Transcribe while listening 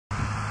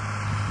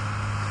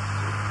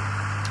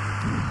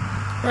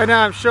Right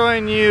now I'm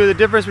showing you the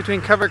difference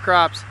between cover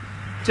crops.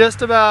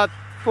 Just about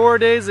 4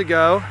 days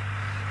ago,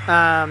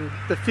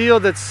 the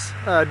field that's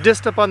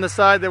disc up on the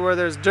side there where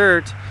there's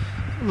dirt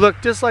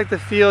looked just like the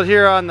field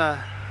here on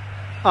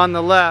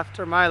the left,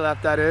 or my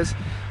left that is,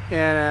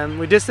 and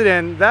we disced it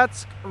in.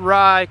 That's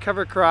rye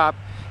cover crop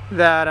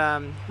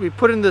that we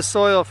put in the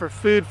soil for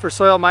food for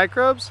soil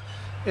microbes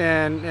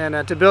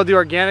and to build the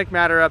organic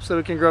matter up so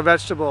we can grow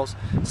vegetables.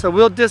 So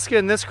we'll disc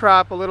in this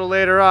crop a little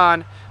later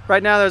on.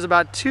 Right now there's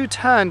about 2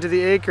 tons to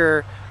the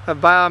acre of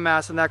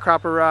biomass in that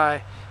crop of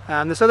rye.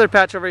 This other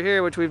patch over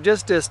here, which we've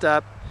just disced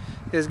up,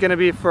 is going to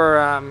be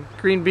for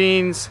green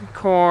beans,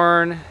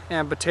 corn,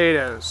 and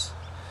potatoes.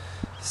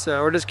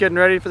 So we're just getting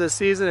ready for the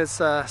season.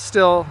 It's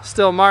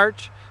still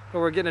March, but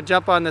we're getting a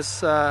jump on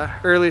this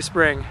early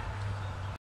spring.